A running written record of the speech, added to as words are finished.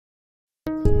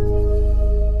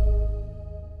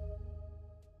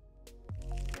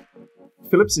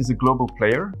Philips is a global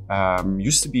player,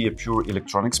 used to be a pure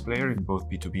electronics player in both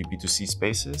B2B, B2C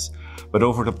spaces, but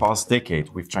over the past decade,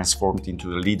 we've transformed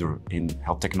into a leader in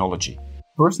health technology.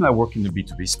 Personally, I work in the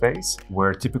B2B space,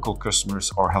 where typical customers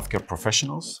are healthcare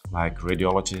professionals, like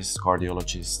radiologists,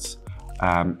 cardiologists,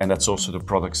 and that's also the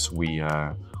products we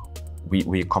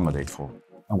accommodate for.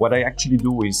 And what I actually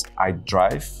do is I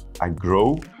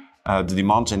grow the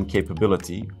demand gen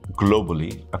capability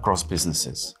globally across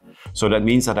businesses. So that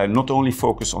means that I not only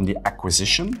focus on the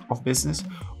acquisition of business,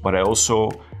 but I also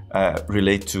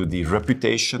relate to the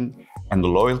reputation and the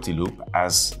loyalty loop,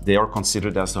 as they are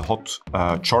considered as the hot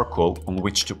charcoal on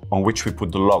which we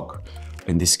put the log,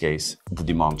 in this case, the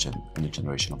demand gen and the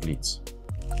generation of leads.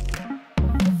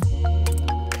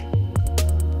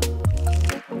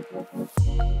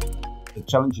 The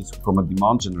challenges from a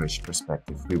demand generation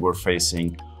perspective, we were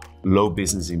facing low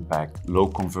business impact, low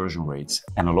conversion rates,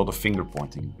 and a lot of finger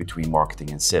pointing between marketing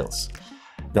and sales.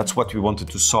 That's what we wanted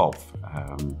to solve.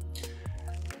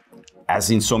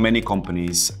 As in so many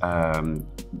companies,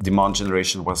 demand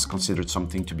generation was considered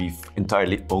something to be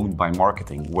entirely owned by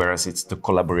marketing, whereas it's the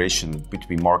collaboration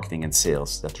between marketing and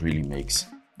sales that really makes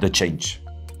the change.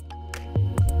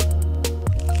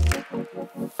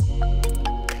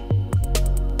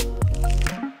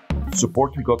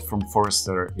 Support we got from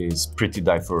Forrester is pretty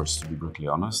diverse, to be brutally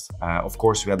honest. Of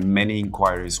course, we had many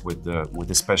inquiries with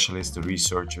the specialists, the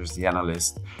researchers, the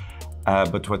analysts.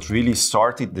 But what really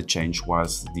started the change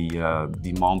was the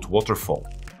demand waterfall.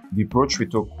 The approach we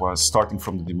took was, starting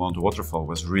from the demand waterfall,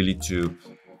 was really to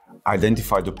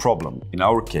identify the problem. In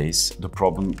our case, the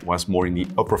problem was more in the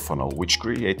upper funnel, which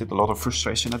created a lot of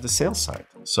frustration at the sales side.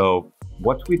 So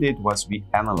what we did was we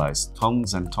analyzed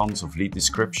tons and tons of lead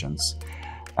descriptions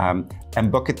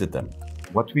and bucketed them.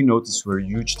 What we noticed were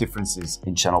huge differences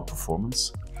in channel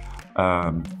performance,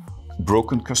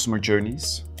 broken customer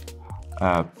journeys,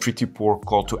 pretty poor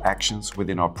call to actions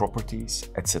within our properties,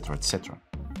 etc., etc.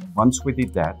 Once we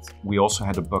did that, we also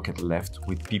had a bucket left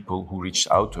with people who reached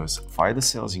out to us via the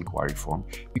sales inquiry form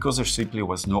because there simply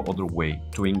was no other way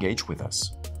to engage with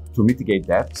us. To mitigate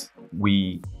that,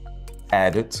 we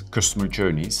added customer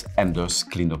journeys and thus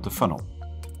cleaned up the funnel.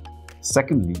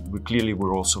 Secondly, we clearly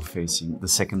were also facing the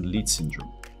second lead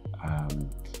syndrome.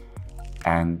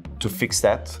 And to fix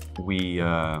that, we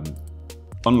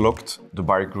unlocked the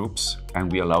buyer groups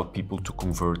and we allowed people to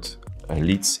convert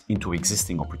leads into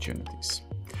existing opportunities.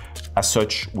 As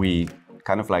such, we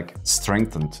kind of like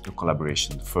strengthened the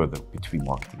collaboration further between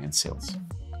marketing and sales.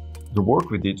 The work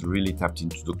we did really tapped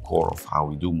into the core of how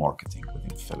we do marketing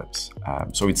within Philips.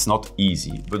 So it's not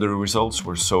easy, but the results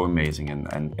were so amazing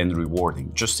and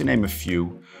rewarding. Just to name a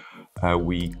few,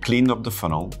 we cleaned up the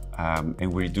funnel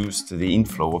and we reduced the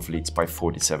inflow of leads by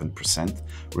 47%,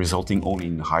 resulting only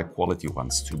in high quality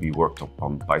ones to be worked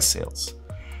upon by sales.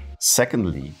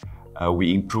 Secondly,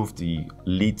 we improved the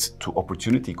lead to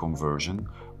opportunity conversion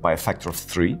by a factor of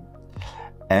 3.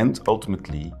 And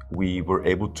ultimately, we were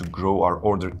able to grow our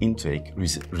order intake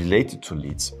related to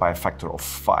leads by a factor of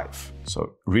 5.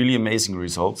 So really amazing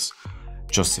results,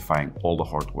 justifying all the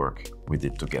hard work we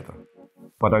did together.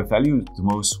 What I value the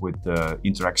most with the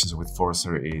interactions with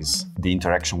Forrester is the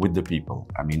interaction with the people.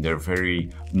 I mean, they're very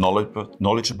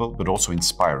knowledgeable, but also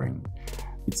inspiring.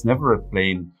 It's never a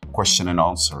plain question and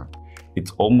answer. It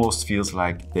almost feels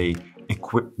like they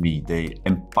equip me, they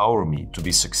empower me to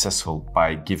be successful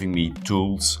by giving me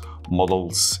tools,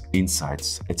 models,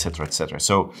 insights, etc., etc.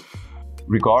 So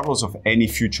regardless of any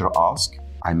future ask,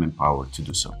 I'm empowered to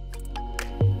do so.